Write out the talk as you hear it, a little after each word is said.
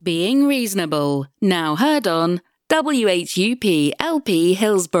Being Reasonable, now heard on WHUP LP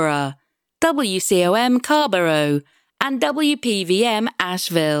Hillsborough, WCOM Carborough, and WPVM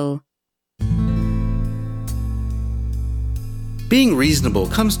Asheville. Being Reasonable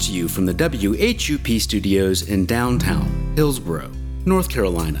comes to you from the WHUP studios in downtown Hillsborough, North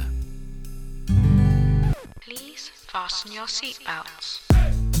Carolina. Please fasten your seatbelts.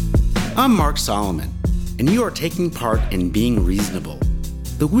 I'm Mark Solomon, and you are taking part in Being Reasonable,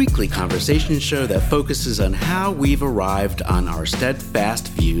 the weekly conversation show that focuses on how we've arrived on our steadfast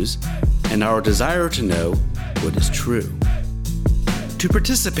views and our desire to know what is true. To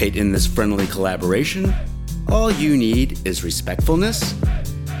participate in this friendly collaboration, all you need is respectfulness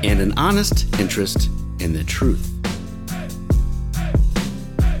and an honest interest in the truth.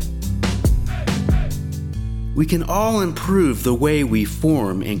 We can all improve the way we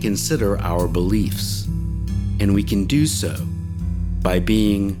form and consider our beliefs, and we can do so by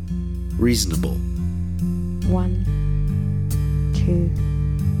being reasonable. 1,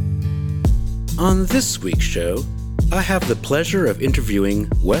 2. On this week's show, I have the pleasure of interviewing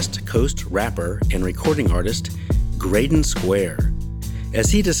West Coast rapper and recording artist Graydon Square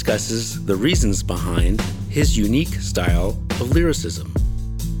as he discusses the reasons behind his unique style of lyricism.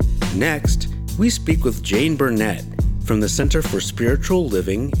 Next, we speak with Jane Burnett from the Center for Spiritual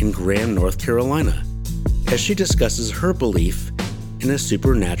Living in Graham, North Carolina, as she discusses her belief in a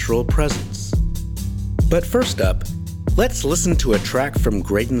supernatural presence. But first up, let's listen to a track from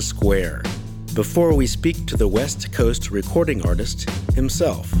Graydon Square before we speak to the West Coast recording artist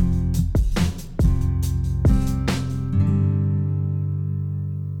himself.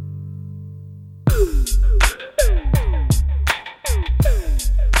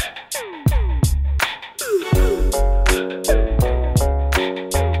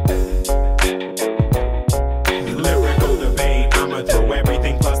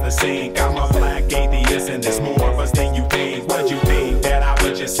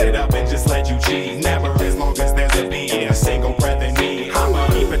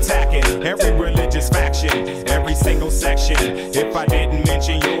 If I didn't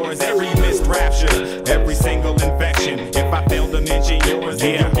mention yours, every missed rapture, every single infection. If I failed to mention yours,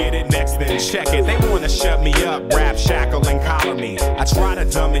 then you get it next, then check it. They wanna shut me up, rap, shackle, and collar me. I try to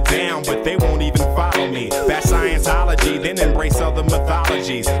dumb it down, but they won't even follow me. Bash Scientology, then embrace other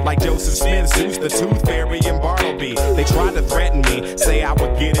mythologies, like Joseph Smith, Zeus, the Tooth Fairy, and Bartleby. They tried to threaten me, say I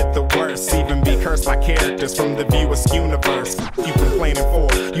would get it the worst, even be cursed by characters from the View Askew-niverse. You complaining for?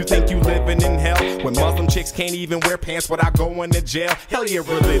 You think you living in hell when Muslim chicks can't even wear pants without going to jail? Hell yeah,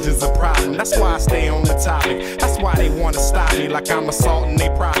 religion's a problem. That's why I stay on the topic. That's why they wanna stop me like I'm assaulting they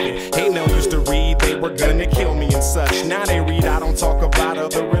prophet. Ain't no used to read, they were gonna kill me and such. Now they read, I don't talk about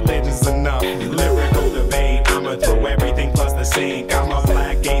other religions enough. Lyrical debate, I'ma throw everything plus the sink. I'm a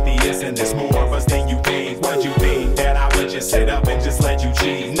black atheist and there's more of us than you think. What you think, that I would just sit up and just let you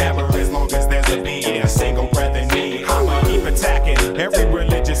cheat? Never, as long as there's a beat, a single breath in need. I'ma keep attacking every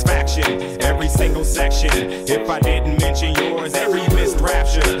religious faction, every single section. If I didn't mention yours, every missed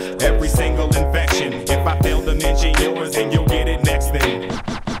rapture, every single infection. If I failed to mention yours, then you'll get it next then.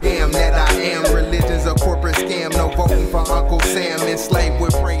 Damn that I am, religion's a corporate scam. No voting for Uncle Sam, enslaved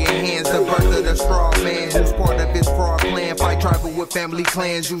with praying hands. The birth of the straw man, who's part of his fraud plan. Fight tribal with family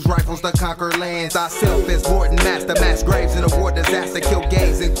clans, use rifles to conquer lands. Thyself as Lord and Master, mass graves in a war disaster. Kill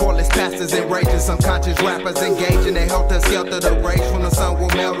gays and cordless pastors enraging unconscious rappers engage in a helter-skelter. The rage from the sun will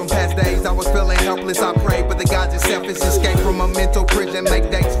melt them. Past days I was feeling helpless, I prayed, but the gods is selfish. Escape from a mental prison,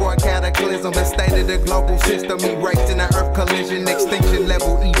 make dates for a cataclysm. The state of the global system erased in an earth collision. Extinction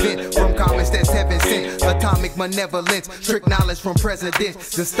level event from comments that's heaven sent. Atomic malevolence, trick knowledge from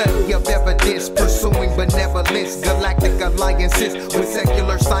presidents. The study of evidence, pursuing benevolence. Galactic alliances with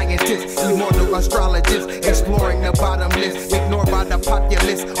secular scientists. Immortal astrologists, exploring the bottomless. Ignored by the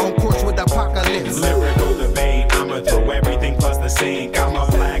populace, on course with apocalypse. Lyrical debate, I'ma throw everything plus the sink. I'm a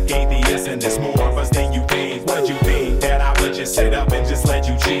black atheist and there's more of us than you think. What you think, that I would just sit up and just let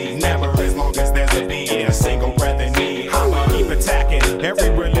you cheat? Never, as long as there's a beat, a single breath in need. I'ma keep attacking every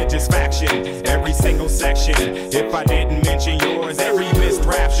religious faction, every single section. If I didn't mention yours, every missed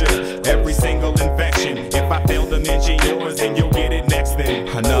rapture, every single infection. If I failed to mention yours, then you'll get it next then.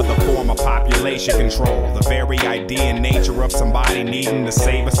 Another form of population control. The very idea and nature of somebody needing to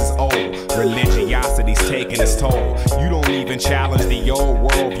save us is old. Religiosity's taking its toll. You don't even challenge the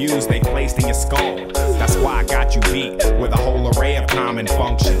old worldviews they placed in your skull. That's why I got you beat with a whole array of common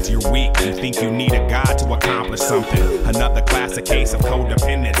functions. You're weak, you think you need a god to accomplish something. Another classic case of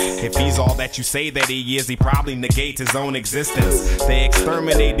codependence. If he's all that you say that he is, he probably negates his own existence. They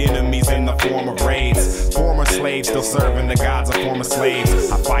exterminate enemies in the form of raids. Former slaves still serving the gods of former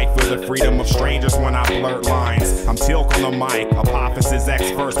slaves. I fight for the freedom of strangers when I blurt lines. I'm Tilk on the mic, Apophis'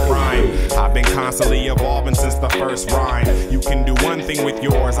 ex-first prime. I've been constantly evolving since the first rhyme. You can do one thing with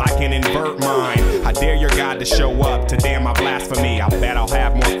yours, I can invert mine. I dare your God to show up to damn my blasphemy. I bet I'll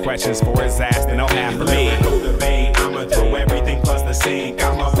have more questions for his ass than I'll have for me. I'ma throw everything plus the sink.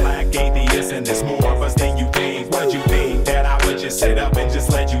 I'm a black atheist and there's more of us than you think. What'd you think? That I would just sit up and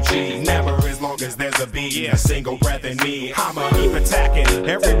just let you cheat? Never, as long as there's a beat, a single breath in me. I'ma keep attacking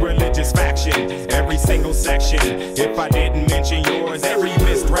every religious faction, every single section. If I didn't mention yours, every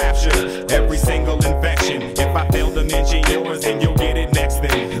missed rapture, every single infection. If I failed to mention yours, then you'll get it next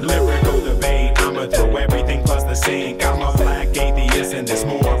then. Lyrical debate, I'ma throw everything plus the sink. I'm a black atheist and there's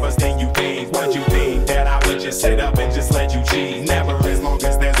more of us than you think. What'd you think? That I would just sit up and just let you cheat? Never, as long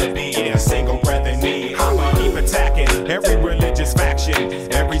as there's a beat, a single breath in me. I'ma keep attacking every religious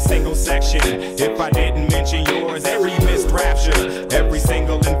faction, every single section. If I didn't mention yours, every missed rapture, every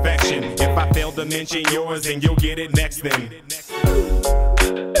single infection. If I failed to mention yours, then you'll get it next then.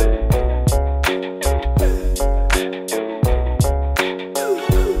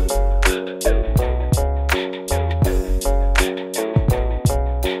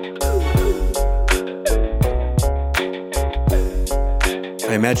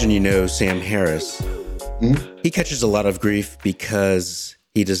 I imagine you know Sam Harris. Mm-hmm. He catches a lot of grief because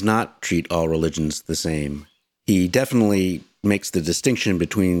he does not treat all religions the same. He definitely makes the distinction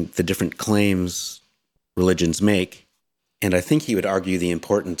between the different claims religions make, and I think he would argue the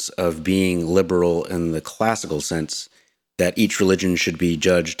importance of being liberal in the classical sense, that each religion should be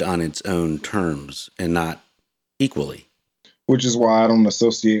judged on its own terms and not equally. Which is why I don't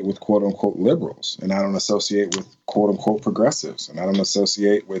associate with quote-unquote liberals, and I don't associate with quote-unquote progressives, and I don't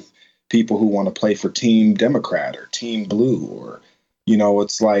associate with people who want to play for Team Democrat or Team Blue, or, you know,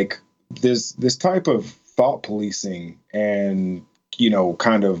 it's like this type of thought policing and, you know,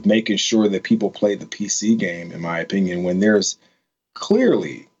 kind of making sure that people play the PC game, in my opinion, when there's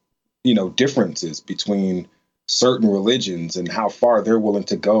clearly, you know, differences between certain religions and how far they're willing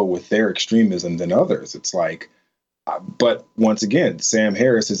to go with their extremism than others. It's like, but once again, Sam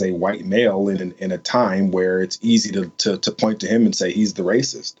Harris is a white male in a time where it's easy to point to him and say he's the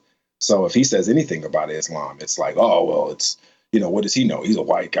racist. So if he says anything about Islam, it's like, oh, well, it's, you know, what does he know? He's a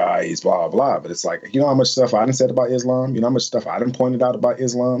white guy. He's blah, blah. But it's like, you know how much stuff I done said about Islam? You know how much stuff I done pointed out about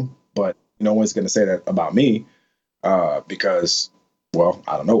Islam? But no one's going to say that about me because, well,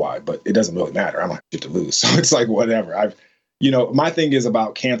 I don't know why, but it doesn't really matter. I don't have shit to lose. So it's like, whatever. My thing is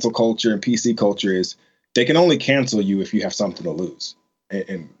about cancel culture and PC culture is, they can only cancel you if you have something to lose.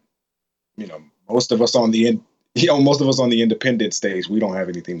 And you know, most of us on the independent stage, we don't have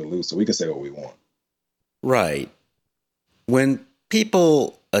anything to lose, so we can say what we want. Right. When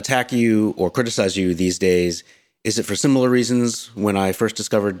people attack you or criticize you these days, is it for similar reasons when I first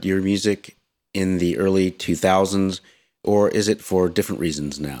discovered your music in the early 2000s, or is it for different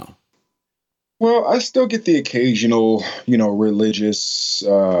reasons now? Well, I still get the occasional, you know, religious,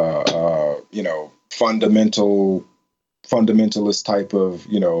 you know, fundamentalist type of,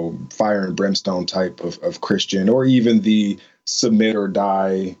 you know, fire and brimstone type of Christian, or even the submit or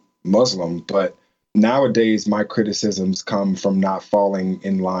die Muslim. But nowadays, my criticisms come from not falling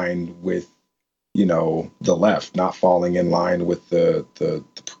in line with, you know, the left, not falling in line with the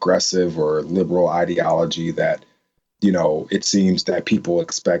progressive or liberal ideology that, you know, it seems that people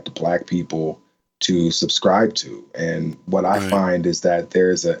expect Black people to subscribe to. And what I find is that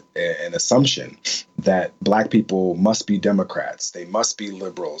there's an assumption that Black people must be Democrats, they must be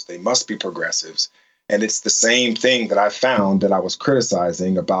liberals, they must be progressives. And it's the same thing that I found that I was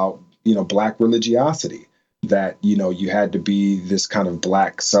criticizing about, you know, Black religiosity, that, you know, you had to be this kind of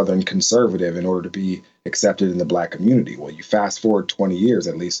Black Southern conservative in order to be accepted in the Black community. Well, you fast forward 20 years,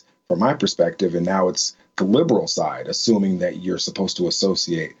 at least from my perspective, and now it's the liberal side, assuming that you're supposed to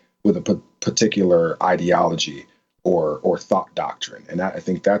associate with a particular ideology or thought doctrine. And I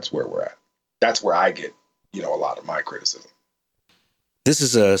think that's where we're at. That's where I get, you know, a lot of my criticism. This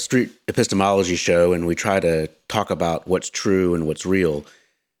is a street epistemology show, and we try to talk about what's true and what's real.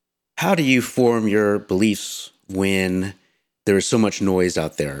 How do you form your beliefs when there is so much noise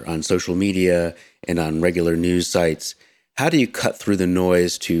out there on social media and on regular news sites? how do you cut through the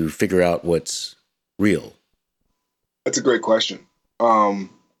noise to figure out what's real? That's a great question.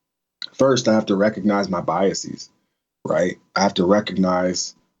 First, I have to recognize my biases, right? I have to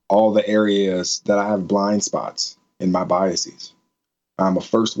recognize all the areas that I have blind spots in my biases. I'm a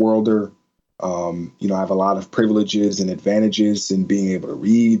first worlder. I have a lot of privileges and advantages in being able to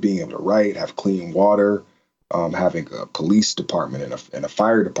read, being able to write, have clean water, having a police department and a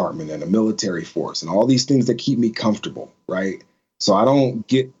fire department and a military force and all these things that keep me comfortable, right? So I don't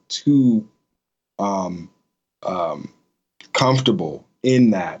get too comfortable in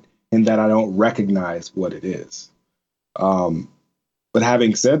that I don't recognize what it is. But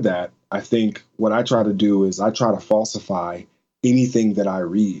having said that, I think what I try to do is I try to falsify anything that I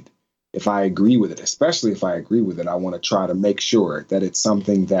read. If I agree with it, especially if I agree with it, I want to try to make sure that it's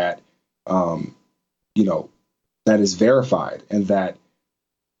something that, that is verified, and that,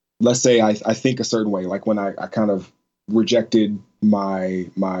 let's say I think a certain way, like when I kind of rejected my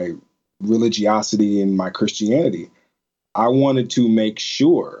religiosity and my Christianity, I wanted to make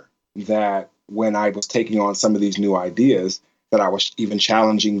sure that when I was taking on some of these new ideas, that I was even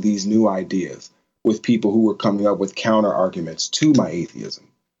challenging these new ideas with people who were coming up with counter arguments to my atheism,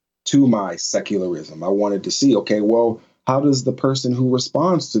 to my secularism. I wanted to see, okay, well, how does the person who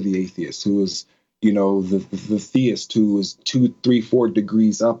responds to the atheist, who is, the theist, who is 2, 3, 4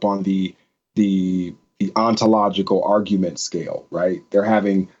 degrees up on the ontological argument scale, right? They're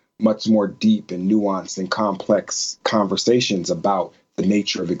having much more deep and nuanced and complex conversations about the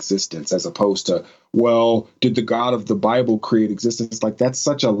nature of existence, as opposed to, well, did the God of the Bible create existence? Like, that's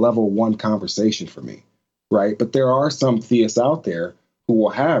such a level 1 conversation for me, right? But there are some theists out there who will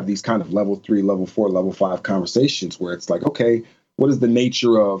have these kind of level 3, level 4, level 5 conversations where it's like, okay, what is the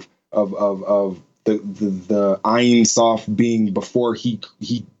nature of the Ein Sof being before he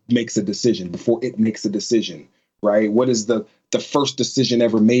makes a decision, before it makes a decision, right? What is the first decision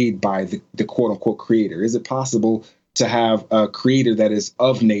ever made by the quote unquote creator? Is it possible to have a creator that is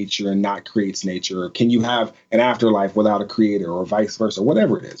of nature and not creates nature? Or can you have an afterlife without a creator, or vice versa,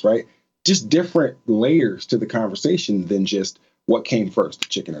 whatever it is, right? Just different layers to the conversation than just what came first, the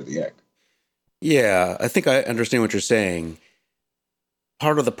chicken or the egg. Yeah, I think I understand what you're saying.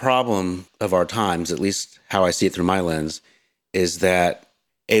 Part of the problem of our times, at least how I see it through my lens, is that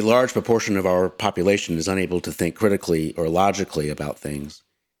a large proportion of our population is unable to think critically or logically about things,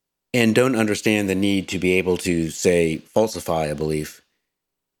 and don't understand the need to be able to, say, falsify a belief.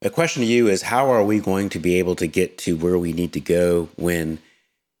 The question to you is, how are we going to be able to get to where we need to go when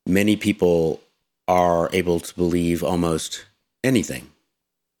many people are able to believe almost anything?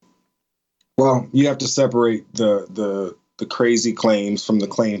 Well, you have to separate the crazy claims from the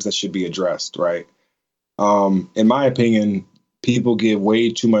claims that should be addressed, right? In my opinion, people give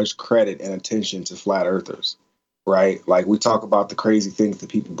way too much credit and attention to flat earthers, right? Like, we talk about the crazy things that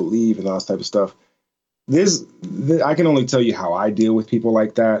people believe and all this type of stuff. I can only tell you how I deal with people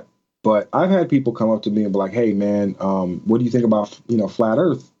like that, but I've had people come up to me and be like, hey, man, what do you think about, flat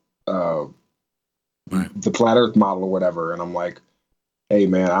earth, the flat earth model or whatever? And I'm like, hey,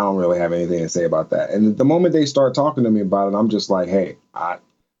 man, I don't really have anything to say about that. And the moment they start talking to me about it, I'm just like, hey,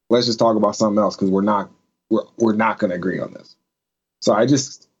 let's just talk about something else, because we're not going to agree on this. So I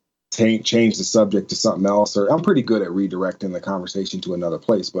just change the subject to something else, or I'm pretty good at redirecting the conversation to another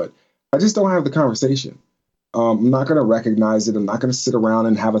place, but I just don't have the conversation. I'm not going to recognize it. I'm not going to sit around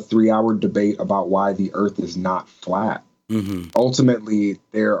and have a 3-hour debate about why the earth is not flat. Mm-hmm. Ultimately,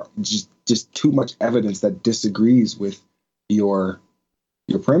 there just too much evidence that disagrees with your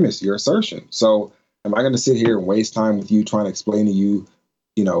premise, your assertion. So am I going to sit here and waste time with you trying to explain to you,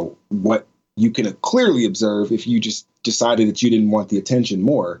 what you can clearly observe if you just decided that you didn't want the attention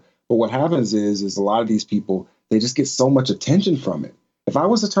more? But what happens is a lot of these people, they just get so much attention from it. If I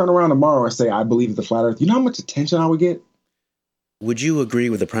was to turn around tomorrow and say, I believe in the flat earth, you know how much attention I would get? Would you agree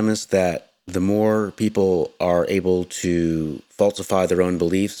with the premise that the more people are able to falsify their own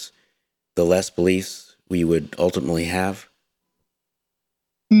beliefs, the less beliefs we would ultimately have?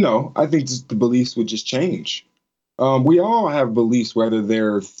 No, I think the beliefs would just change. We all have beliefs, whether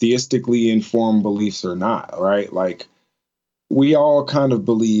they're theistically informed beliefs or not, right? Like, we all kind of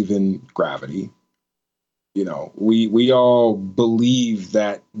believe in gravity. We all believe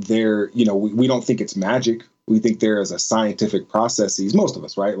that we don't think it's magic. We think there is a scientific processes, most of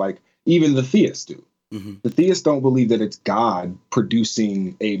us, right? Like, even the theists do. Mm-hmm. The theists don't believe that it's God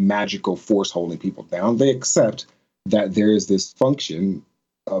producing a magical force holding people down. They accept that there is this function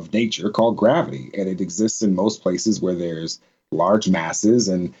of nature called gravity, and it exists in most places where there's large masses,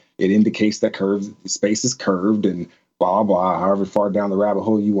 and it indicates that space is curved and blah, blah, however far down the rabbit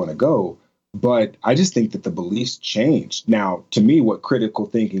hole you want to go. But I just think that the beliefs changed. Now, to me, what critical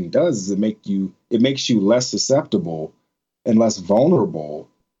thinking does is it makes you less susceptible and less vulnerable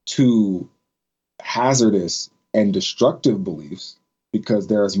to hazardous and destructive beliefs, because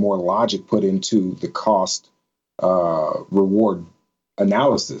there is more logic put into the cost reward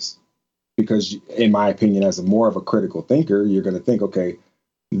analysis. Because in my opinion, as more of a critical thinker, you're going to think, okay,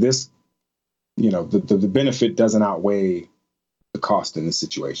 this, the benefit doesn't outweigh the cost in this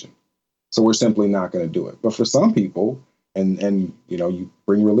situation. So we're simply not going to do it. But for some people, and you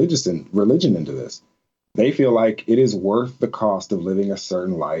bring religion into this, they feel like it is worth the cost of living a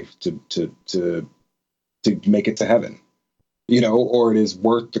certain life to make it to heaven, or it is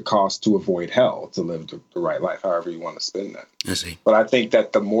worth the cost to avoid hell, to live the right life, however you want to spin that. I see. But I think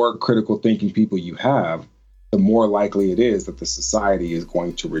that the more critical thinking people you have, the more likely it is that the society is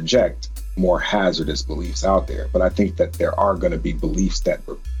going to reject more hazardous beliefs out there. But I think that there are going to be beliefs that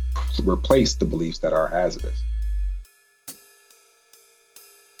replace the beliefs that are hazardous.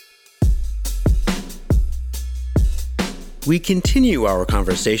 We continue our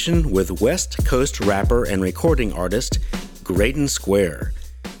conversation with West Coast rapper and recording artist Graydon Square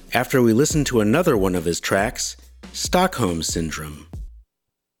after we listen to another one of his tracks, Stockholm Syndrome.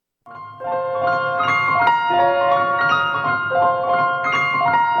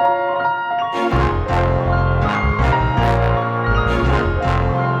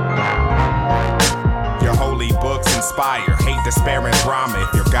 Your holy books inspire hate, despair, and drama.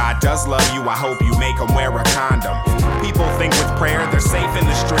 If your God does love you, I hope you make him wear a condom. People think with prayer they're safe in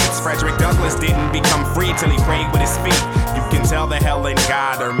the streets. Frederick Douglass didn't become free till he prayed with his feet. You can tell the hell and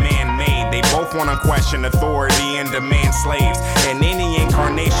God are man-made. They both want to question authority and demand slaves. And any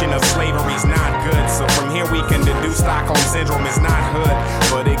incarnation of slavery's not good. So from here we can deduce Stockholm Syndrome is not hood.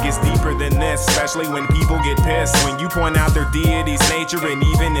 But it gets deeper than this, especially when people get pissed. When you point out their deity's nature and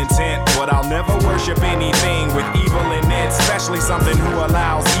even intent. But I'll never worship anything with evil in it, especially something who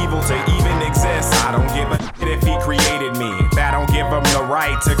allows evil to even exist. I don't give a shit if he created me. That don't give him the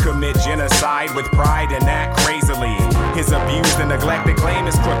right to commit genocide with pride and act crazily. His abused and neglected claim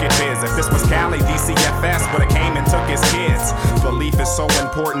is crooked biz. If this was Cali, DCFS would've came and took his kids. Belief is so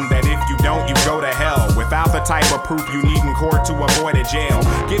important that if you don't, you go to hell. Without the type of proof you need in court to avoid a jail.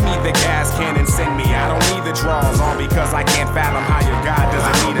 Give me the gas can and send me. I don't need the draws, all because I can't fathom how your God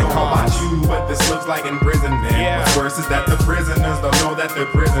doesn't need a cause. About you, but this looks like imprisonment. Yeah. What's worse is that the prisoners don't know that they're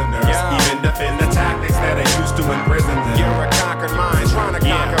prisoners. Yeah. Even defend the tactics that are used to imprison them. You're a conquered mind, trying to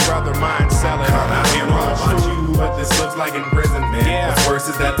conquer other minds, selling. Come out here all about you, but this looks like imprisonment. Yeah. What's worse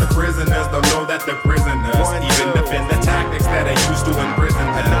is that the prisoners don't know that they're prisoners. Even defend the tactics that are used to imprison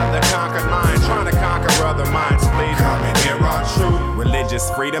them. Another conquered mind, trying to conquer other minds, please. Coming here on truth. Religious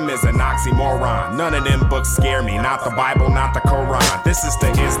freedom is an oxymoron. None of them books scare me, not the Bible, not the Quran. This is the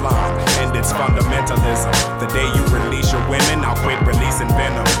Islam, and it's fundamentalism. The day you release your women, I'll quit releasing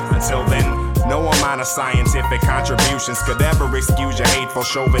venom. Until then, no amount of scientific contributions could ever excuse your hateful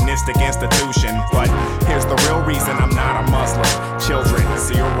chauvinistic institution. But here's the real reason I'm not a Muslim. Children,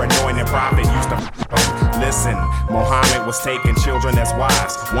 see your anointed prophet used to listen, Muhammad was taking children as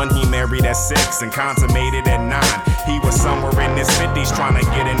wives. One he married at 6 and consummated at 9. He was somewhere in his 50s trying to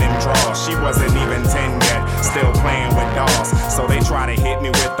get in them draws. She wasn't even 10 yet, still playing with dolls. So they try to hit me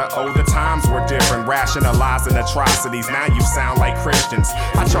with the the times were different, rationalizing atrocities. Now you sound like Christians.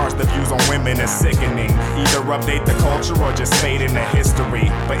 I charge the views on women as sickening. Either update the culture or just fade into history.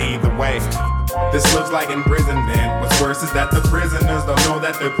 But either way, this looks like imprisonment. What's worse is that the prisoners don't know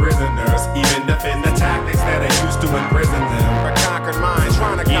that they're prisoners. Even defend the tactics that are used to imprison them. A conquered mind,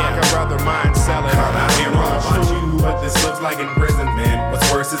 trying to conquer other minds, selling. Come out here all about you, but this looks like imprisonment. What's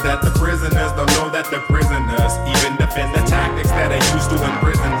worse is that the prisoners don't know that they're prisoners. Even defend the tactics that are used to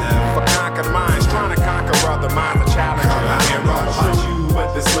imprison them. For conquered minds, trying to conquer other minds, a challenge. Come out here all about you,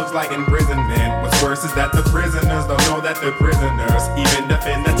 but this looks like imprisonment. What's worse is that the prisoners don't know that they're prisoners. Even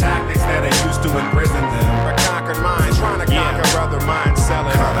defend the tactics that are used to imprison them. For conquered minds, trying to conquer other minds,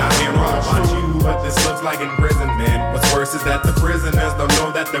 selling. Come out here all about you, but this looks like imprisonment. What's worse is that the prisoners don't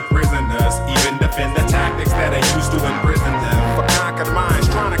know that they're prisoners. Even defend the tactics that are used to imprison them. For conquered minds,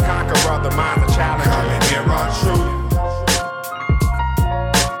 trying to conquer other minds, a challenge. Coming here on truth.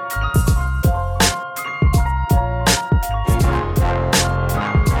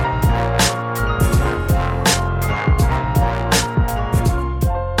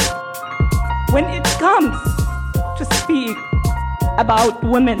 When it comes to speak about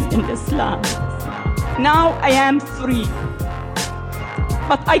women in Islam, now I am free,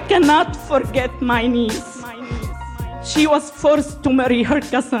 but I cannot forget my niece. She was forced to marry her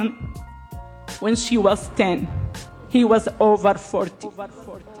cousin when she was 10. He was over 40.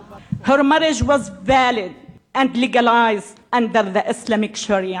 Her marriage was valid and legalized under the Islamic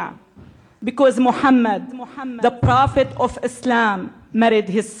Sharia because Muhammad, the Prophet of Islam, married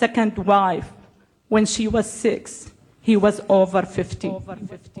his second wife when she was 6. He was over 50.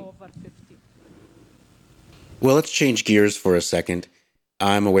 Well, let's change gears for a second.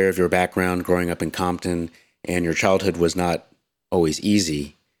 I'm aware of your background growing up in Compton, and your childhood was not always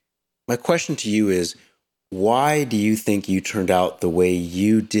easy. My question to you is, why do you think you turned out the way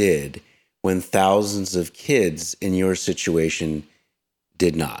you did when thousands of kids in your situation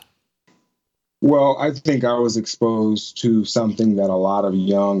did not? Well, I think I was exposed to something that a lot of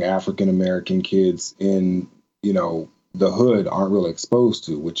young African-American kids in, the hood aren't really exposed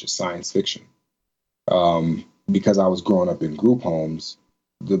to, which is science fiction. Because I was growing up in group homes,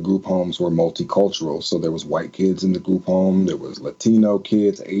 the group homes were multicultural. So there was white kids in the group home, there was Latino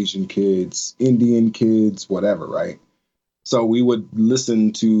kids, Asian kids, Indian kids, whatever, right? So we would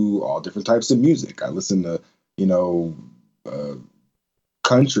listen to all different types of music. I listened to,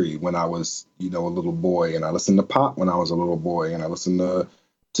 country when I was, a little boy, and I listened to pop when I was a little boy, and I listened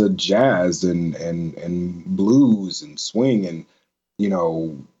to jazz and blues and swing and,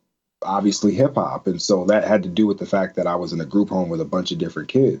 obviously hip hop. And so that had to do with the fact that I was in a group home with a bunch of different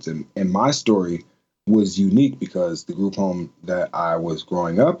kids. And my story was unique because the group home that I was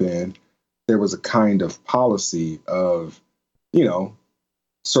growing up in, there was a kind of policy of,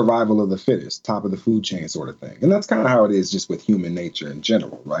 survival of the fittest, top of the food chain sort of thing. And that's kind of how it is just with human nature in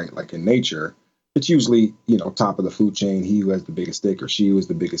general, right? Like in nature, it's usually, top of the food chain, he who has the biggest stick or she who has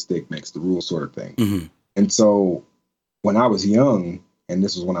the biggest stick makes the rule sort of thing. Mm-hmm. And so when I was young, and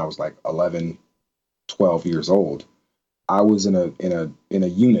this was when I was like 11, 12 years old, I was in a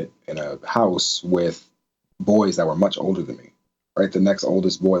unit in a house with boys that were much older than me, right? The next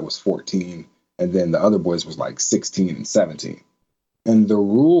oldest boy was 14, and then the other boys was like 16 and 17. And the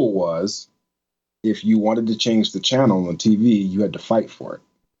rule was, if you wanted to change the channel on TV, you had to fight for it.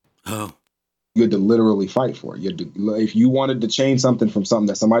 Oh. You had to literally fight for it. If you wanted to change something from something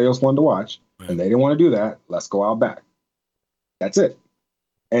that somebody else wanted to watch, right, and they didn't want to do that, let's go out back. That's it.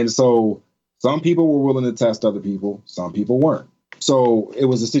 And so some people were willing to test other people, some people weren't. So it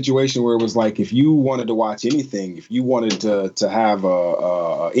was a situation where it was like, if you wanted to watch anything, if you wanted to have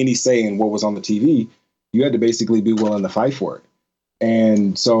any say in what was on the TV, you had to basically be willing to fight for it.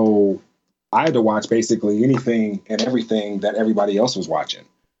 And so I had to watch basically anything and everything that everybody else was watching.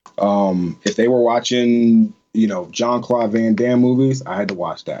 If they were watching, Jean-Claude Van Damme movies, I had to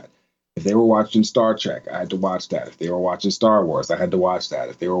watch that. If they were watching Star Trek, I had to watch that. If they were watching Star Wars, I had to watch that.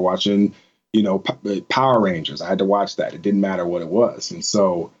 If they were watching, Power Rangers, I had to watch that. It didn't matter what it was. And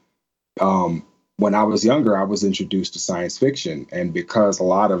so when I was younger, I was introduced to science fiction. And because a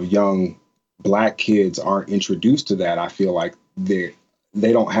lot of young Black kids aren't introduced to that, I feel like they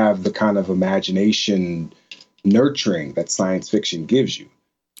don't have the kind of imagination nurturing that science fiction gives you.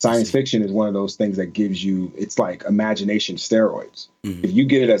 Science fiction is one of those things that gives you, it's like imagination steroids. Mm-hmm. If you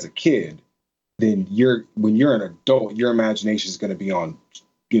get it as a kid, then when you're an adult, your imagination is going to be on,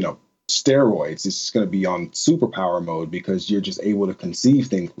 steroids. It's just going to be on superpower mode because you're just able to conceive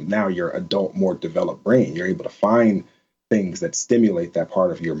things. Now your adult, more developed brain, you're able to find things that stimulate that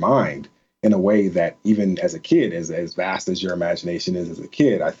part of your mind in a way that even as a kid, as vast as your imagination is as a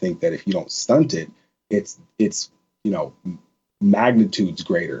kid, I think that if you don't stunt it, it's magnitudes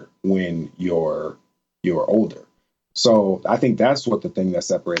greater when you're older. So I think that's what the thing that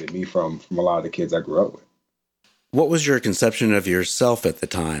separated me from a lot of the kids I grew up with. What was your conception of yourself at the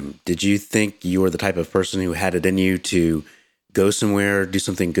time? Did you think you were the type of person who had it in you to go somewhere, do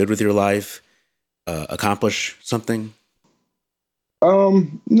something good with your life, accomplish something?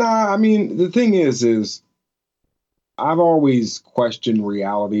 Nah, I mean, the thing is I've always questioned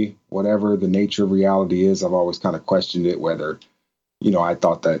reality, whatever the nature of reality is. I've always kind of questioned it, whether, I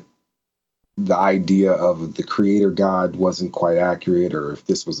thought that the idea of the creator God wasn't quite accurate, or if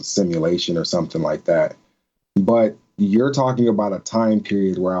this was a simulation or something like that. But you're talking about a time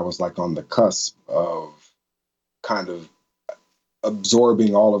period where I was like on the cusp of kind of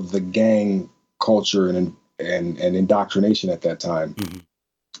absorbing all of the gang culture and indoctrination at that time. Mm-hmm.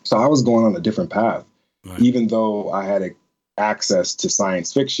 So I was going on a different path, right, even though I had access to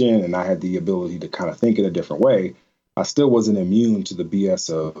science fiction and I had the ability to kind of think in a different way. I still wasn't immune to the BS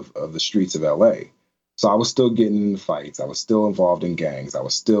of the streets of LA. So I was still getting in fights. I was still involved in gangs. I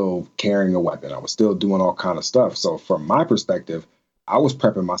was still carrying a weapon. I was still doing all kind of stuff. So from my perspective, I was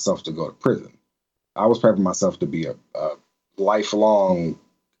prepping myself to go to prison. I was prepping myself to be a lifelong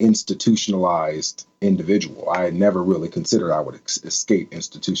institutionalized individual. I had never really considered I would escape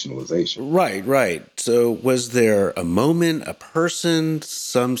institutionalization. Right. So was there a moment, a person,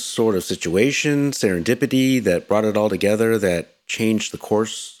 some sort of situation, serendipity that brought it all together that changed the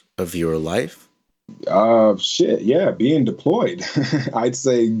course of your life? Yeah, being deployed. I'd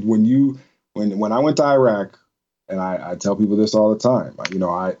say when I went to Iraq, and I tell people this all the time,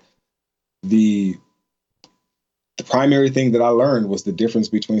 the primary thing that I learned was the difference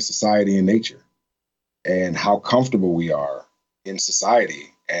between society and nature, and how comfortable we are in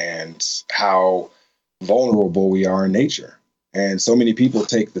society and how vulnerable we are in nature. And so many people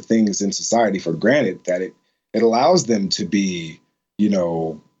take the things in society for granted that it allows them to be,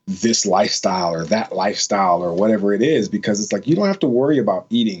 this lifestyle or that lifestyle or whatever it is, because it's like, you don't have to worry about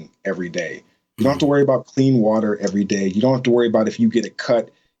eating every day. You don't have to worry about clean water every day. You don't have to worry about if you get a cut,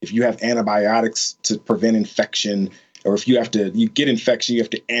 if you have antibiotics to prevent infection, or if you get infection, you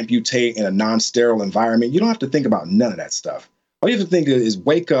have to amputate in a non-sterile environment. You don't have to think about none of that stuff. All you have to think is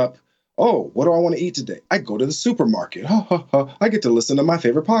wake up. Oh, what do I want to eat today? I go to the supermarket. I get to listen to my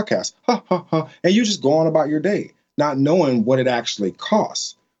favorite podcast. And you just go on about your day, not knowing what it actually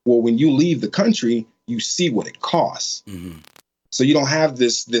costs. Well, when you leave the country, you see what it costs. Mm-hmm. So you don't have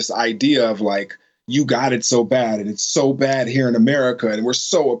this idea of like, you got it so bad and it's so bad here in America and we're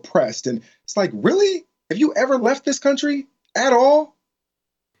so oppressed. And it's like, really? Have you ever left this country at all?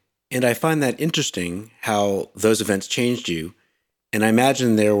 And I find that interesting how those events changed you. And I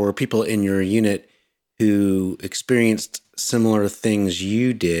imagine there were people in your unit who experienced similar things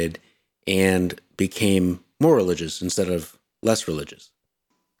you did and became more religious instead of less religious.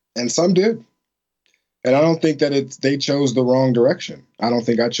 And some did. And I don't think that they chose the wrong direction. I don't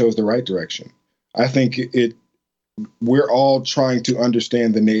think I chose the right direction. I think we're all trying to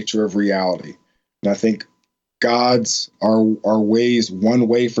understand the nature of reality. And I think gods are ways, one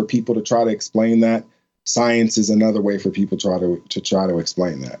way for people to try to explain that. Science is another way for people to try to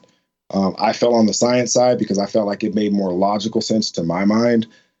explain that. I fell on the science side because I felt like it made more logical sense to my mind,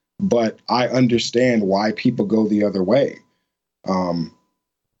 but I understand why people go the other way.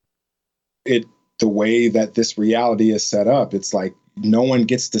 The way that this reality is set up, it's like no one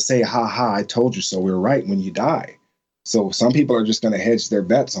gets to say, I told you so, we're right when you die. So some people are just going to hedge their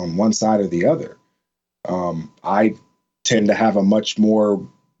bets on one side or the other. I tend to have a much more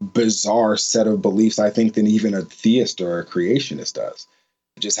bizarre set of beliefs, I think, than even a theist or a creationist does.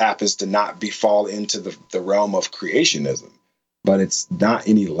 It just happens to not fall into the realm of creationism. But it's not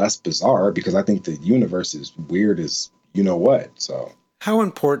any less bizarre because I think the universe is weird as you know what. So how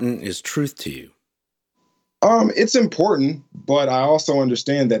important is truth to you? It's important, but I also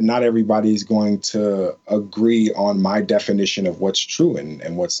understand that not everybody's going to agree on my definition of what's true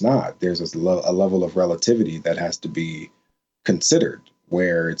and what's not. There's a level of relativity that has to be considered,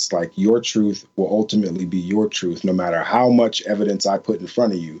 where it's like your truth will ultimately be your truth. No matter how much evidence I put in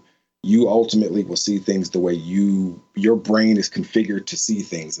front of you, you ultimately will see things the way your brain is configured to see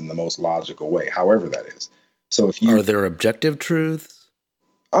things in the most logical way, however that is. So are there objective truths?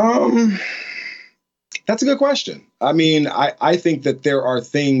 That's a good question. I mean, I think that there are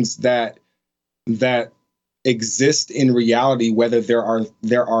things that exist in reality, whether there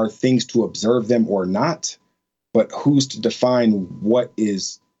are things to observe them or not, but who's to define what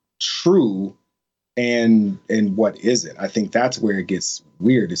is true and what isn't? I think that's where it gets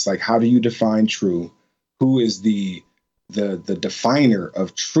weird. It's like, how do you define true? Who is the definer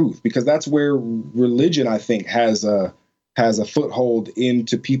of truth? Because that's where religion, I think, has a foothold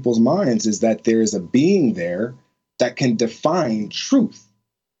into people's minds, is that there is a being there that can define truth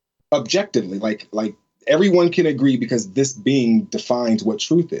objectively. Like everyone can agree because this being defines what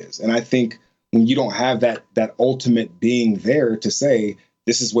truth is. And I think when you don't have that ultimate being there to say,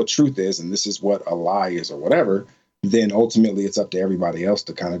 this is what truth is and this is what a lie is or whatever, then ultimately it's up to everybody else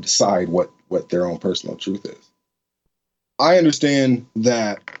to kind of decide what their own personal truth is. I understand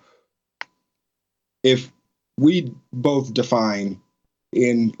that if we both define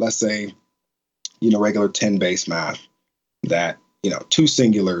in, let's say, regular 10-base math, that, 2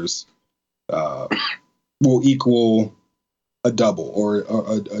 singulars will equal a double or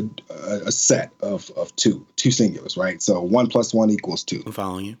a set of two singulars, right? So 1 + 1 = 2. I'm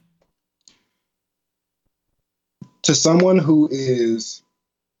following you. To someone who is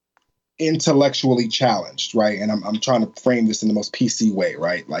intellectually challenged, right? And I'm trying to frame this in the most PC way,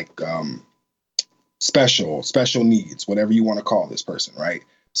 right? Like special needs, whatever you want to call this person, right?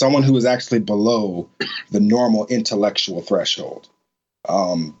 Someone who is actually below the normal intellectual threshold,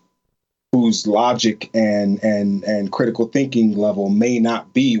 whose logic and critical thinking level may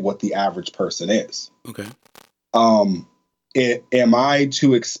not be what the average person is. Okay. am I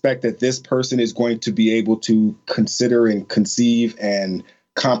to expect that this person is going to be able to consider and conceive and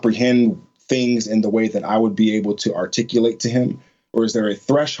comprehend things in the way that I would be able to articulate to him? Or is there a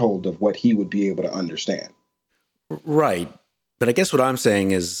threshold of what he would be able to understand? Right. But I guess what I'm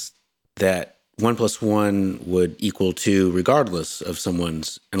saying is that 1 + 1 would equal 2 regardless of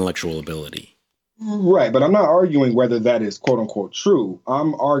someone's intellectual ability. Right. But I'm not arguing whether that is quote unquote true.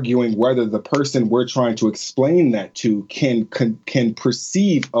 I'm arguing whether the person we're trying to explain that to can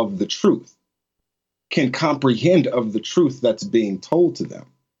perceive of the truth, can comprehend of the truth that's being told to them.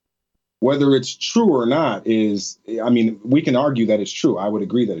 Whether it's true or not we can argue that it's true. I would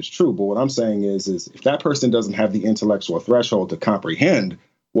agree that it's true. But what I'm saying is if that person doesn't have the intellectual threshold to comprehend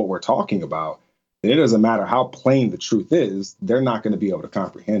what we're talking about, then it doesn't matter how plain the truth is, they're not going to be able to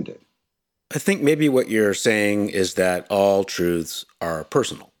comprehend it. I think maybe what you're saying is that all truths are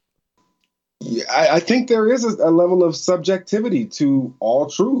personal. Yeah, I think there is a level of subjectivity to all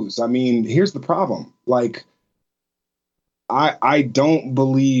truths. I mean, here's the problem. Like, I don't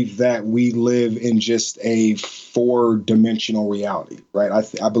believe that we live in just a 4-dimensional reality, right?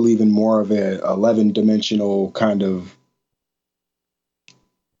 I believe in more of a 11-dimensional kind of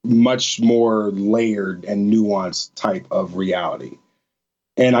much more layered and nuanced type of reality.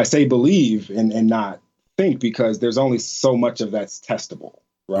 And I say believe and not think because there's only so much of that's testable,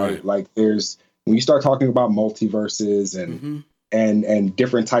 right? Like when you start talking about multiverses and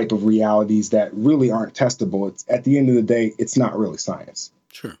different type of realities that really aren't testable, it's at the end of the day, it's not really science.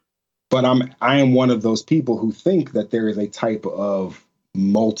 Sure. But I am one of those people who think that there is a type of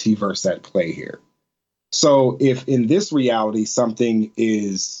multiverse at play here. So if in this reality, something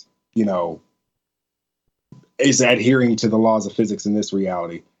is, is adhering to the laws of physics in this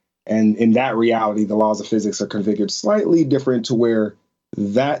reality, and in that reality, the laws of physics are configured slightly different to where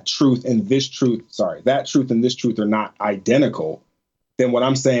that truth and this truth are not identical, then what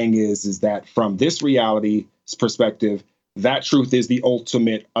I'm saying is that from this reality's perspective, that truth is the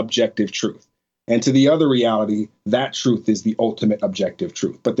ultimate objective truth. And to the other reality, that truth is the ultimate objective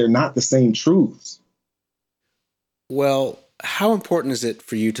truth. But they're not the same truths. Well, how important is it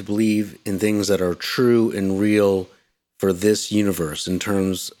for you to believe in things that are true and real for this universe in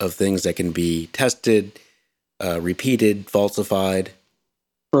terms of things that can be tested, repeated, falsified?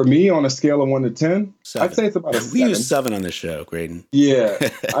 For me, on a scale of 1 to 10, 7. I'd say it's about a 7. We use 7 on this show, Graydon. Yeah,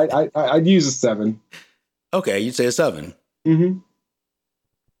 I'd use a 7. Okay, you'd say a 7. Mm-hmm.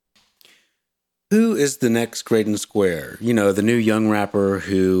 Who is the next Graydon Square? The new young rapper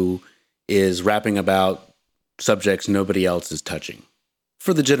who is rapping about subjects nobody else is touching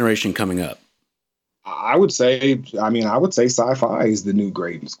for the generation coming up. I would say sci-fi is the new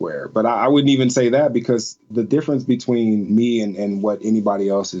Graydon Square, but I wouldn't even say that because the difference between me and what anybody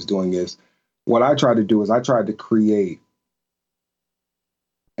else is doing is what I tried to do is I tried to create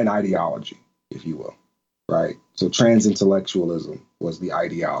an ideology, if you will, right? So trans-intellectualism was the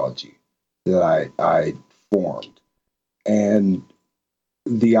ideology that I formed. And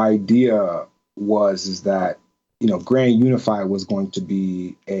the idea is that, Grand Unify was going to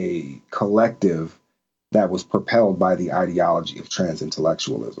be a collective that was propelled by the ideology of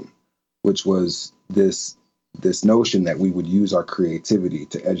trans-intellectualism, which was this notion that we would use our creativity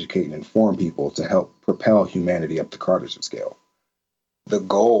to educate and inform people to help propel humanity up the Kardashev scale. The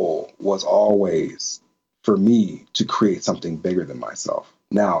goal was always for me to create something bigger than myself.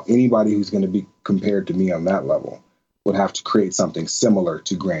 Now, anybody who's going to be compared to me on that level would have to create something similar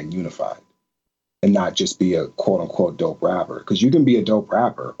to Grand Unified and not just be a quote unquote dope rapper. Because you can be a dope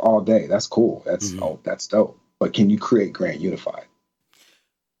rapper all day. That's cool. That's dope. But can you create Grand Unified?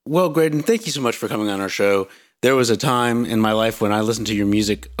 Well, Graydon, thank you so much for coming on our show. There was a time in my life when I listened to your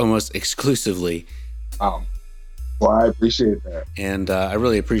music almost exclusively. Well, I appreciate that. And I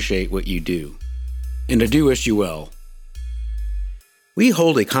really appreciate what you do. And I do wish you well. We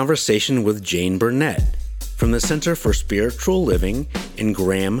hold a conversation with Jane Burnett from the Center for Spiritual Living in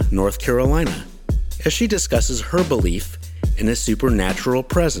Graham, North Carolina, as she discusses her belief in a supernatural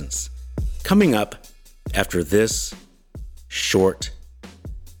presence. Coming up after this short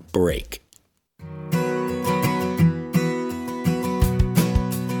break.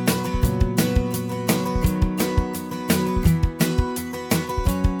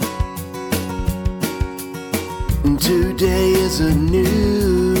 Today is a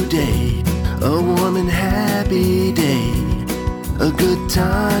new day, a warm and happy day, a good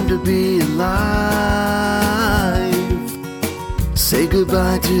time to be alive. Say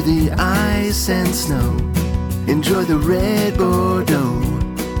goodbye to the ice and snow, enjoy the red Bordeaux,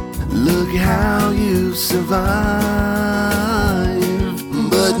 look how you survive.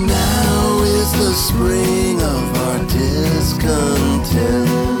 But now is the spring of our day. discontent.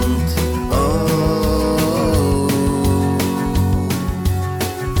 Oh,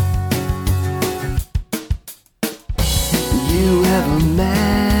 you have a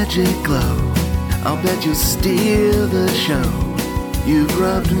magic glow. I'll bet you'll steal the show. You've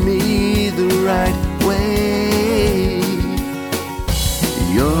rubbed me the right way.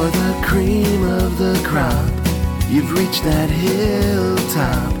 You're the cream of the crop. You've reached that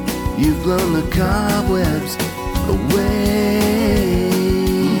hilltop. You've blown the cobwebs away.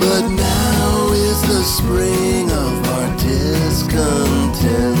 But now is the spring of our discontent.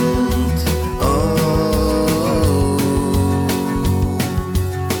 Oh,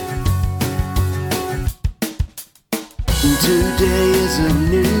 today is a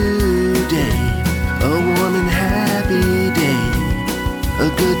new day, a warm and happy day, a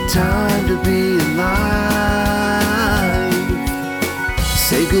good time to be alive.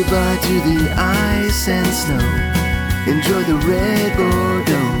 Say goodbye to the ice and snow. Enjoy the red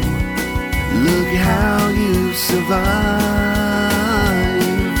Bordeaux. Look how you survive.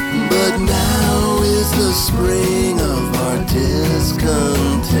 But now is the spring of our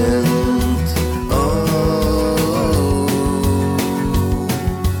discontent. Oh,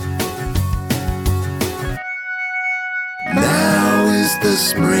 now is the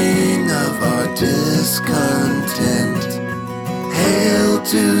spring of our discontent. Hail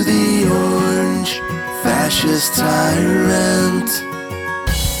to the orange fascist tyrant.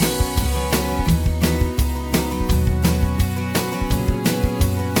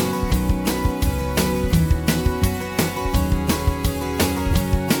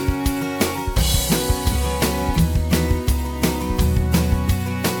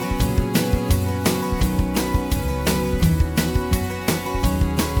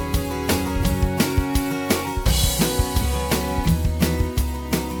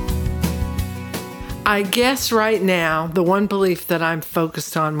 I guess right now, the one belief that I'm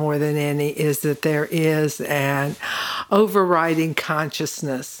focused on more than any is that there is an overriding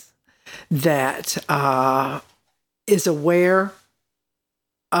consciousness that is aware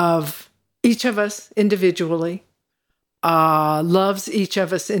of each of us individually, loves each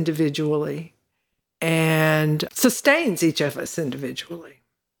of us individually, and sustains each of us individually.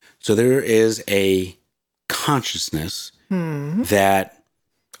 So there is a consciousness that...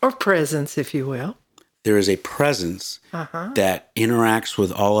 Or presence, if you will. There is a presence that interacts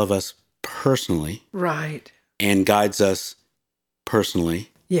with all of us personally. Right. And guides us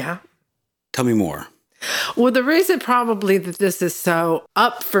personally. Yeah. Tell me more. Well, the reason probably that this is so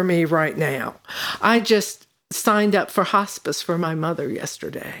up for me right now, I just signed up for hospice for my mother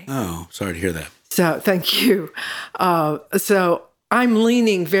yesterday. Oh, sorry to hear that. So thank you. So I'm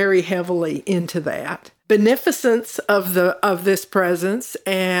leaning very heavily into that beneficence of this presence,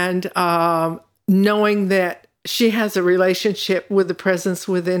 and knowing that she has a relationship with the presence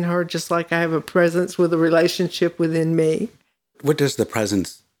within her, just like I have a presence with a relationship within me. What does the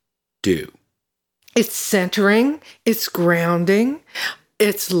presence do? It's centering, it's grounding,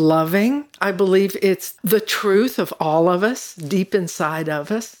 it's loving. I believe it's the truth of all of us, deep inside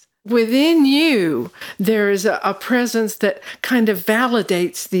of us. Within you, there is a presence that kind of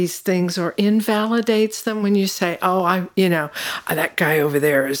validates these things or invalidates them when you say, oh, that guy over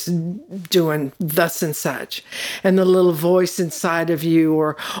there is doing thus and such. And the little voice inside of you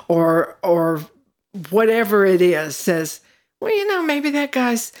or whatever it is says, well, maybe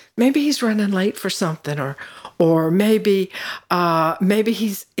he's running late for something, or maybe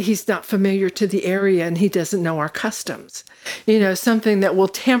he's not familiar to the area and he doesn't know our customs. Something that will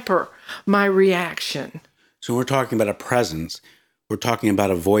temper my reaction. So when we're talking about a presence, we're talking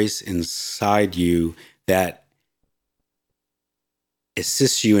about a voice inside you that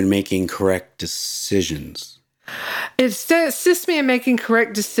assists you in making correct decisions. It assists me in making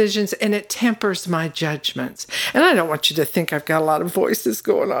correct decisions, and it tempers my judgments. And I don't want you to think I've got a lot of voices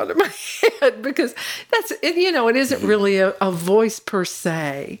going on in my head, because it isn't really a voice per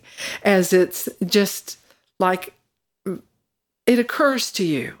se, as it's just like it occurs to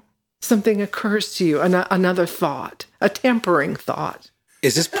you. Something occurs to you, another thought, a tempering thought.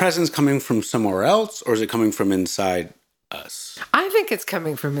 Is this presence coming from somewhere else, or is it coming from inside us? I think it's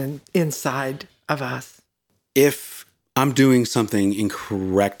coming from inside of us. If I'm doing something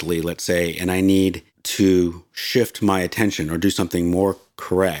incorrectly, let's say, and I need to shift my attention or do something more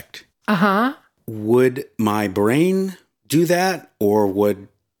correct, would my brain do that, or would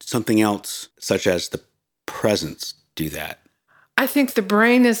something else, such as the presence, do that? I think the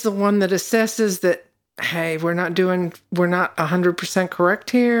brain is the one that assesses that, hey, we're not 100% correct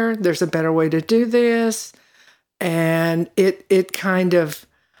here. There's a better way to do this. And it kind of,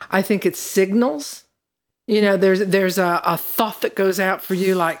 I think it signals, You know, there's a thought that goes out from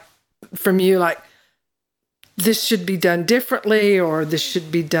you like, this should be done differently, or this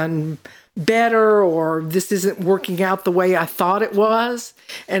should be done better, or this isn't working out the way I thought it was.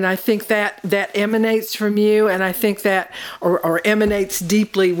 And I think that emanates from you, and I think that or emanates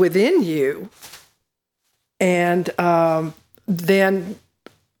deeply within you. And then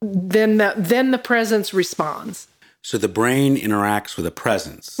the presence responds. So the brain interacts with a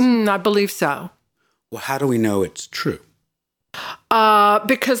presence. I believe so. Well, how do we know it's true?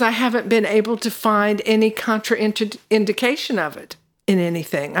 Because I haven't been able to find any contraindication of it in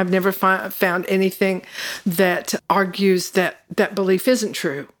anything. I've never found anything that argues that belief isn't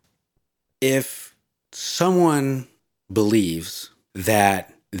true. If someone believes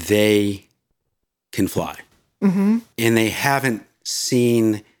that they can fly, mm-hmm. and they haven't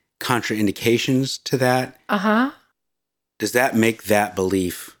seen contraindications to that, does that make that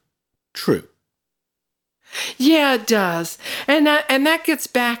belief true? Yeah, it does. And that gets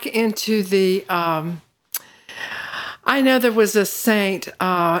back into the, I know there was a saint,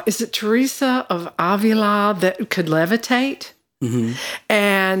 is it Teresa of Avila, that could levitate? Mm-hmm.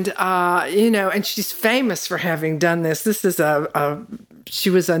 And, and she's famous for having done this. This is she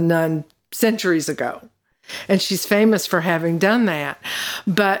was a nun centuries ago, and she's famous for having done that.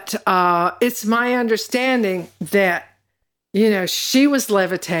 But it's my understanding that, she was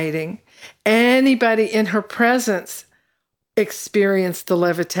levitating. Anybody in her presence experienced the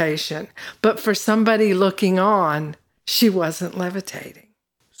levitation. But for somebody looking on, she wasn't levitating.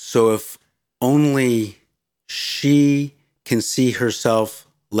 So if only she can see herself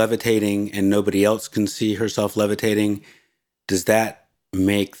levitating and nobody else can see herself levitating, does that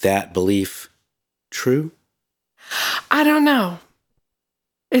make that belief true? I don't know.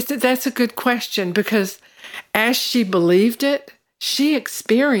 That's a good question, because as she believed it, she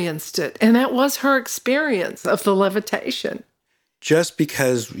experienced it, and that was her experience of the levitation. Just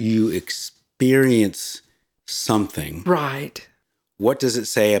because you experience something, right? What does it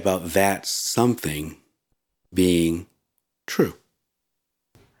say about that something being true?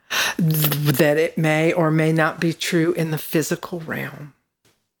 That it may or may not be true in the physical realm.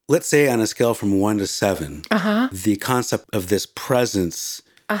 Let's say on a scale from 1 to 7, the concept of this presence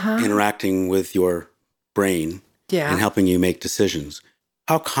interacting with your brain and helping you make decisions.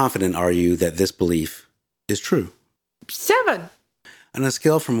 How confident are you that this belief is true? 7. On a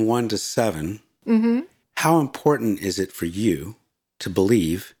scale from 1 to 7, how important is it for you to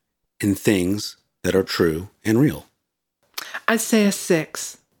believe in things that are true and real? I'd say a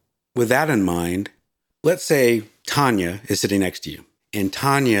 6. With that in mind, let's say Tanya is sitting next to you, and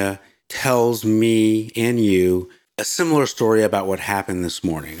Tanya tells me and you a similar story about what happened this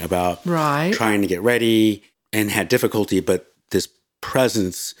morning, about trying to get ready and had difficulty, but this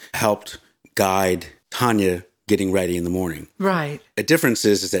presence helped guide Tanya getting ready in the morning. Right. The difference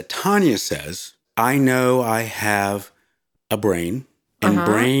is that Tanya says, I know I have a brain, and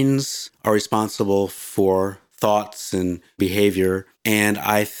brains are responsible for thoughts and behavior. And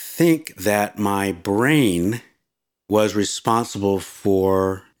I think that my brain was responsible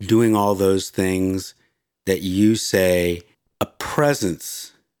for doing all those things that you say a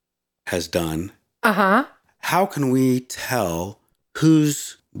presence has done. How can we tell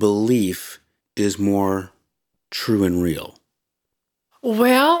whose belief is more true and real?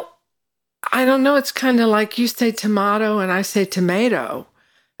 Well, I don't know. It's kind of like you say tomato and I say tomato.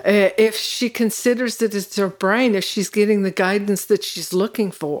 If she considers that it's her brain, if she's getting the guidance that she's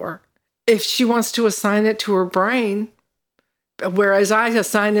looking for, if she wants to assign it to her brain, whereas I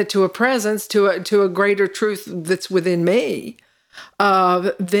assign it to a presence, to a greater truth that's within me,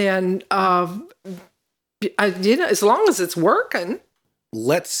 then as long as it's working.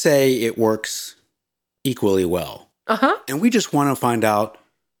 Let's say it works equally well. And we just want to find out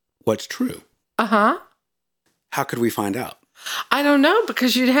what's true. How could we find out? I don't know,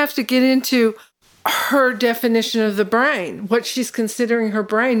 because you'd have to get into her definition of the brain. What she's considering her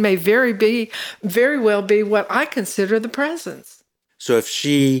brain may very well be what I consider the presence. So if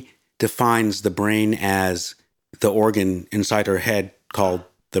she defines the brain as the organ inside her head called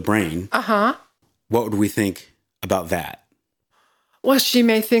the brain, what would we think about that? Well, she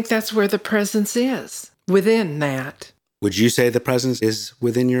may think that's where the presence is, within that. Would you say the presence is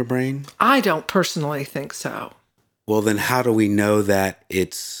within your brain? I don't personally think so. Well, then how do we know that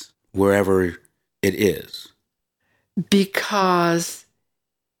it's wherever it is? Because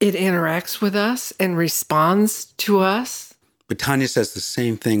it interacts with us and responds to us. But Tanya says the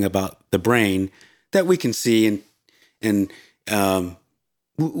same thing about the brain that we can see, and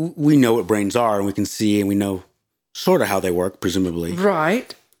we know what brains are, and we can see, and we know sort of how they work, presumably.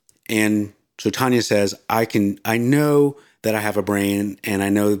 Right. And So Tanya says, I know that I have a brain, and I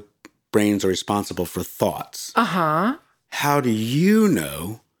know brains are responsible for thoughts. Uh-huh. How do you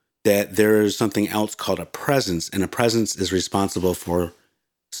know that there is something else called a presence, and a presence is responsible for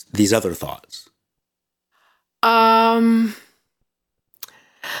these other thoughts? The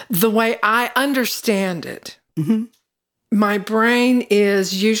way I understand it, my brain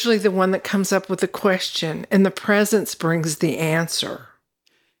is usually the one that comes up with the question, and the presence brings the answer.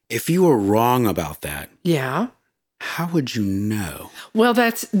 If you were wrong about that, yeah, how would you know? Well,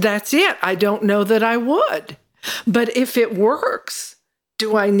 that's it. I don't know that I would. But if it works,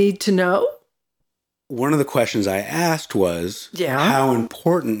 do I need to know? One of the questions I asked was, how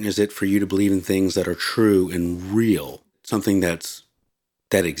important is it for you to believe in things that are true and real, something that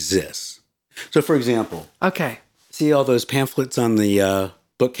exists? So, for example, okay, see all those pamphlets on the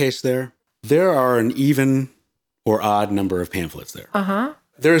bookcase there? There are an even or odd number of pamphlets there. Uh-huh.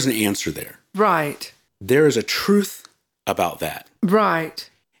 There is an answer there. Right. There is a truth about that. Right.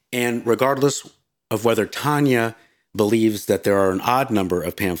 And regardless of whether Tanya believes that there are an odd number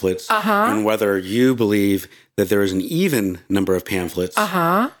of pamphlets and whether you believe that there is an even number of pamphlets,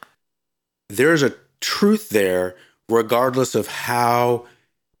 there's a truth there regardless of how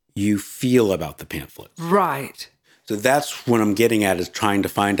you feel about the pamphlet. Right. So that's what I'm getting at, is trying to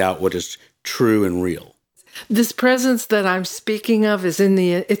find out what is true and real. This presence that I'm speaking of is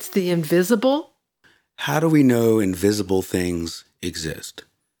it's the invisible. How do we know invisible things exist?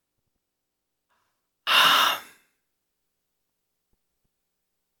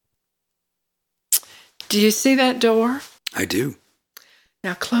 Do you see that door? I do.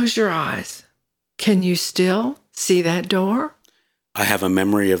 Now close your eyes. Can you still see that door? I have a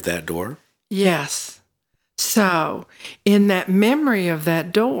memory of that door. Yes. So, in that memory of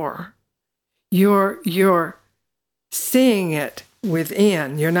that door, you're seeing it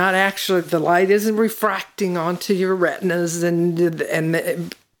within. You're not actually, the light isn't refracting onto your retinas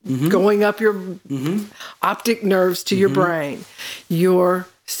and going up your optic nerves to your brain. You're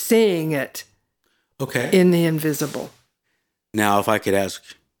seeing it in the invisible. Now, if I could ask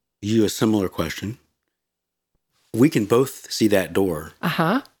you a similar question. We can both see that door.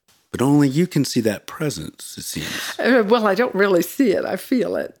 Uh-huh. But only you can see that presence, it seems. Well, I don't really see it. I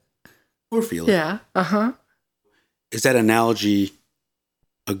feel it. Or feel it. Yeah. Uh-huh. Is that analogy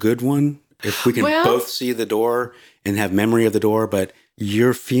a good one? If we can both see the door and have memory of the door, but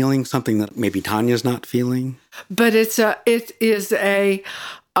you're feeling something that maybe Tanya's not feeling? But it's a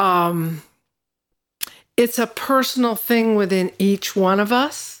personal thing within each one of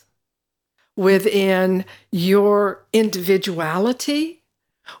us, within your individuality,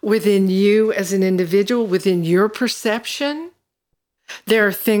 within you as an individual, within your perception. There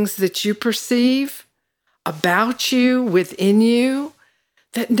are things that you perceive about you, within you,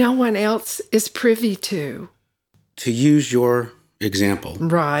 that no one else is privy to. To use your example.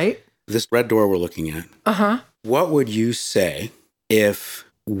 Right. This red door we're looking at. Uh-huh. What would you say if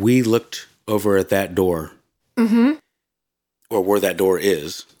we looked over at that door? Mm-hmm. Or where that door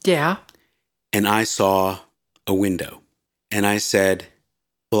is. Yeah. And I saw a window. And I said,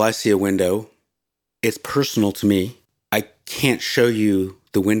 well, I see a window. It's personal to me. I can't show you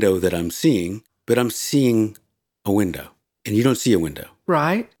the window that I'm seeing, but I'm seeing a window. And you don't see a window.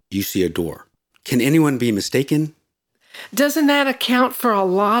 Right. You see a door. Can anyone be mistaken? Doesn't that account for a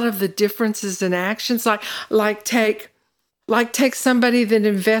lot of the differences in actions? Like take somebody that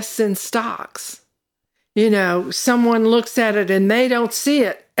invests in stocks. You know, someone looks at it and they don't see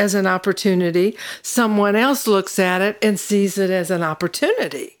it as an opportunity. Someone else looks at it and sees it as an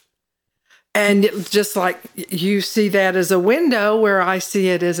opportunity. And just like you see that as a window, where I see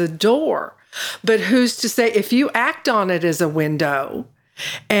it as a door. But who's to say, if you act on it as a window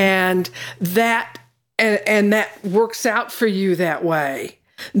and that works out for you that way,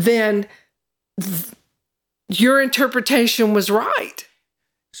 then your interpretation was right.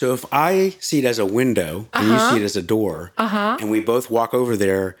 So if I see it as a window and you see it as a door, and we both walk over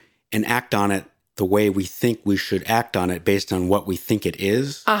there and act on it the way we think we should act on it based on what we think it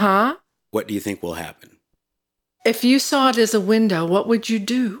is, what do you think will happen? If you saw it as a window, what would you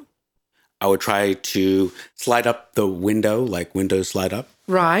do? I would try to slide up the window like windows slide up.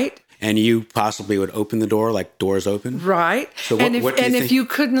 Right. And you possibly would open the door like doors open. Right. So what do you think? If you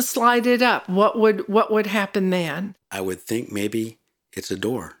couldn't slide it up, what would happen then? I would think maybe it's a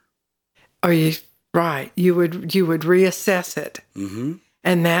door. Or you would reassess it. Mm-hmm.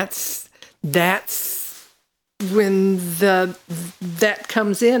 And that's when that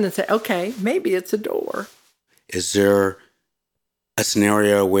comes in and say, okay, maybe it's a door. Is there a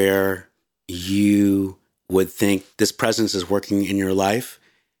scenario where you would think this presence is working in your life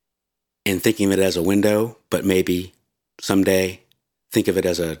and thinking of it as a window, but maybe someday think of it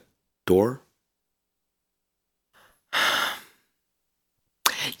as a door?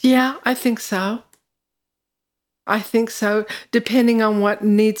 Yeah, I think so. I think so, depending on what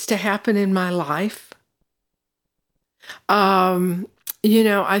needs to happen in my life.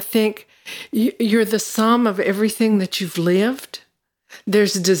 I think you're the sum of everything that you've lived.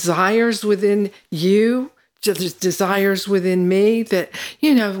 There's desires within you. There's desires within me that,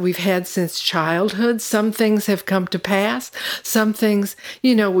 we've had since childhood. Some things have come to pass. Some things,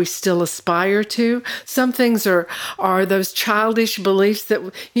 we still aspire to. Some things are those childish beliefs that,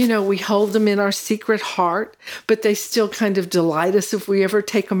 we hold them in our secret heart, but they still kind of delight us if we ever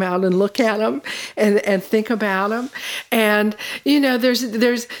take them out and look at them and think about them. And,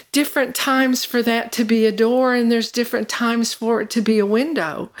 there's different times for that to be a door, and there's different times for it to be a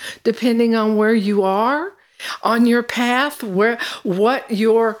window, depending on where you are on your path, what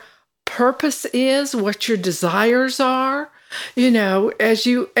your purpose is, what your desires are. As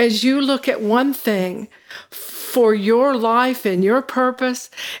you look at one thing for your life and your purpose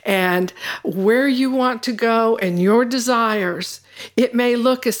and where you want to go and your desires, it may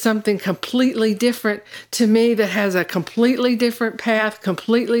look as something completely different to me that has a completely different path,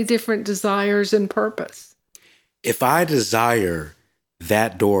 completely different desires and purpose. If I desire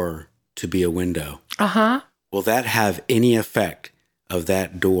that door to be a window, will that have any effect of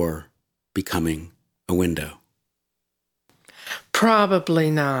that door becoming a window? Probably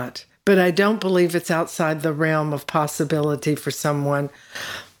not. But I don't believe it's outside the realm of possibility for someone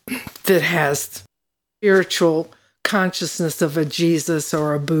that has spiritual consciousness of a Jesus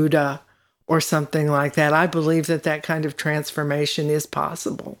or a Buddha or something like that. I believe that kind of transformation is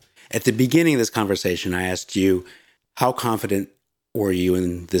possible. At the beginning of this conversation, I asked you, how confident were you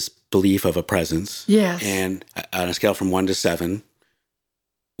in this belief of a presence? Yes. And on a scale from 1 to 7,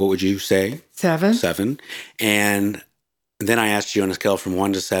 what would you say? 7. 7. And then I asked you on a scale from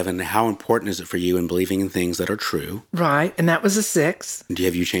 1 to 7, how important is it for you in believing in things that are true? Right. And that was a 6.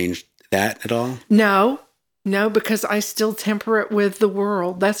 Have you changed that at all? No, because I still temper it with the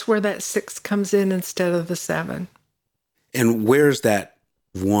world. That's where that 6 comes in instead of the 7. And where's that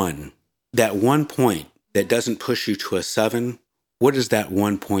 1? That 1 point that doesn't push you to a 7, what does that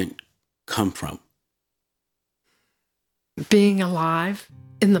 1 point come from? Being alive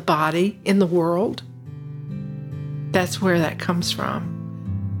in the body, in the world. That's where that comes from.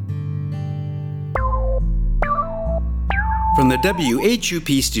 From the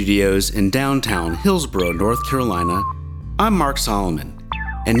WHUP studios in downtown Hillsborough, North Carolina, I'm Mark Solomon,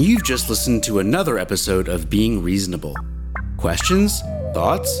 and you've just listened to another episode of Being Reasonable. Questions?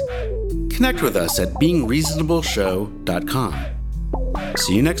 Thoughts? Connect with us at beingreasonableshow.com.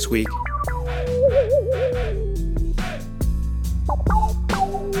 See you next week.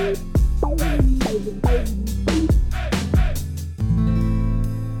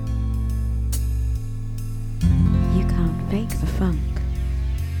 You can't fake the funk.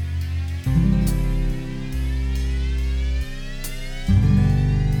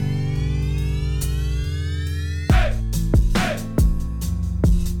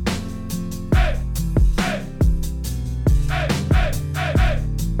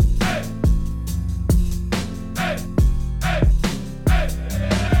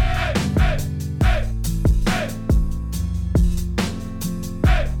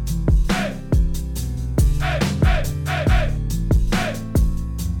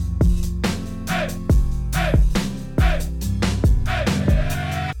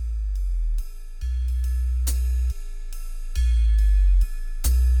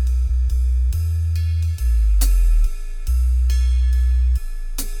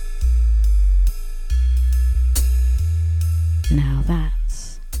 Now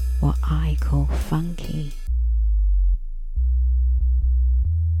that's what I call funky.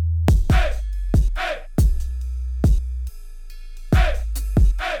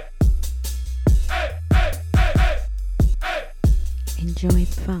 Enjoy the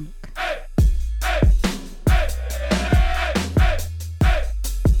funk.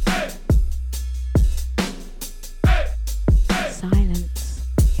 Silence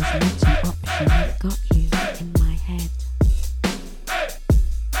is not an option. I've got you in my head.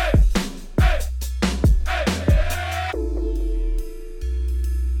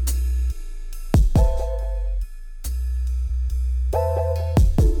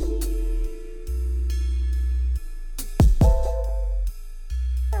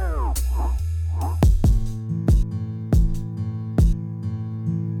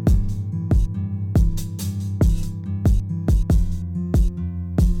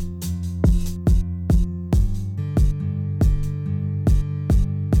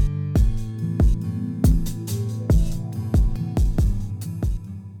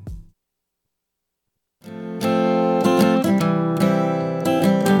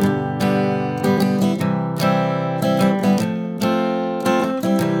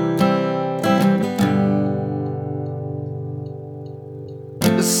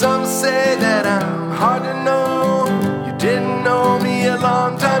 Some say that I'm hard to know. You didn't know me a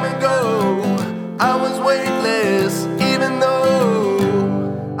long time ago. I was weightless even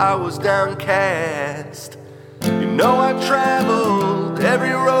though I was downcast. You know I traveled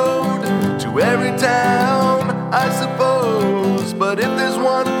every road to every town, I suppose. But if there's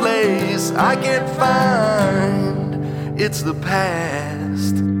one place I can't find, it's the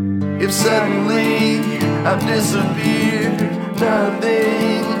past. If suddenly I've disappeared,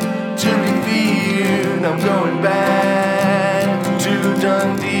 nothing to be feared, I'm going back to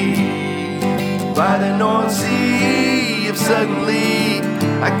Dundee by the North Sea. If suddenly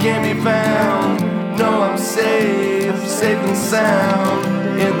I can't be found, no, I'm safe, safe and sound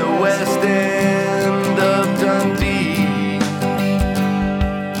in the west end of Dundee.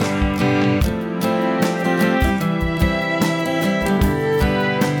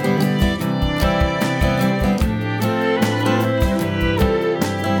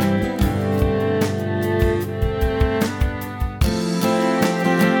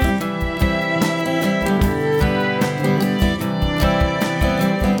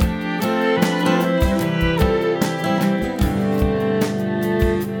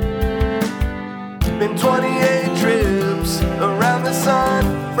 Been 28 trips around the sun,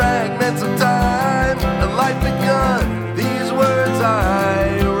 fragments of time, a life begun. These words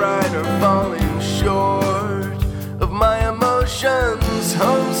I write are falling short of my emotions.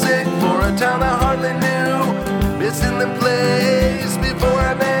 Homesick for a town I hardly knew, missing the place before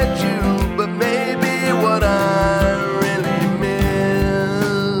I met you. But maybe what I really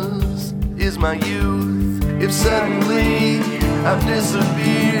miss is my youth. If suddenly I've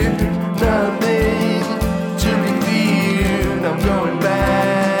disappeared, nothing to be feared, I'm going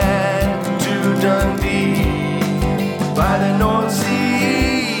back to Dundee by the North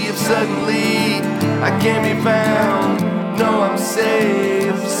Sea. If suddenly I can't be found, no, I'm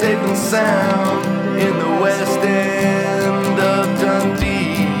safe, safe and sound in the west end of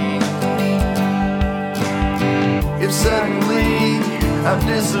Dundee. If suddenly I've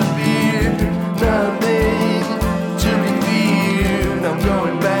disappeared, nothing to be feared, I'm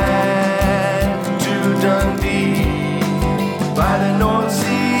going back to Dundee by the North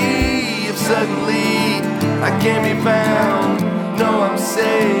Sea. If suddenly I can't be found, no, I'm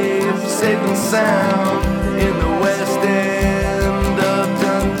safe, safe and sound in the west end of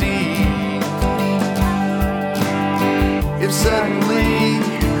Dundee. If suddenly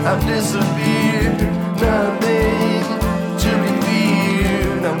I've disappeared, nothing to be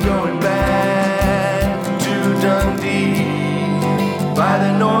feared, I'm going back to Dundee by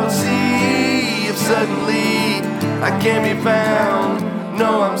the North Sea. If suddenly I can't be found,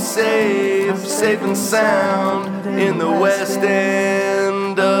 no, I'm safe, safe and sound in the west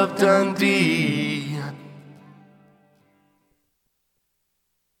end of Dundee.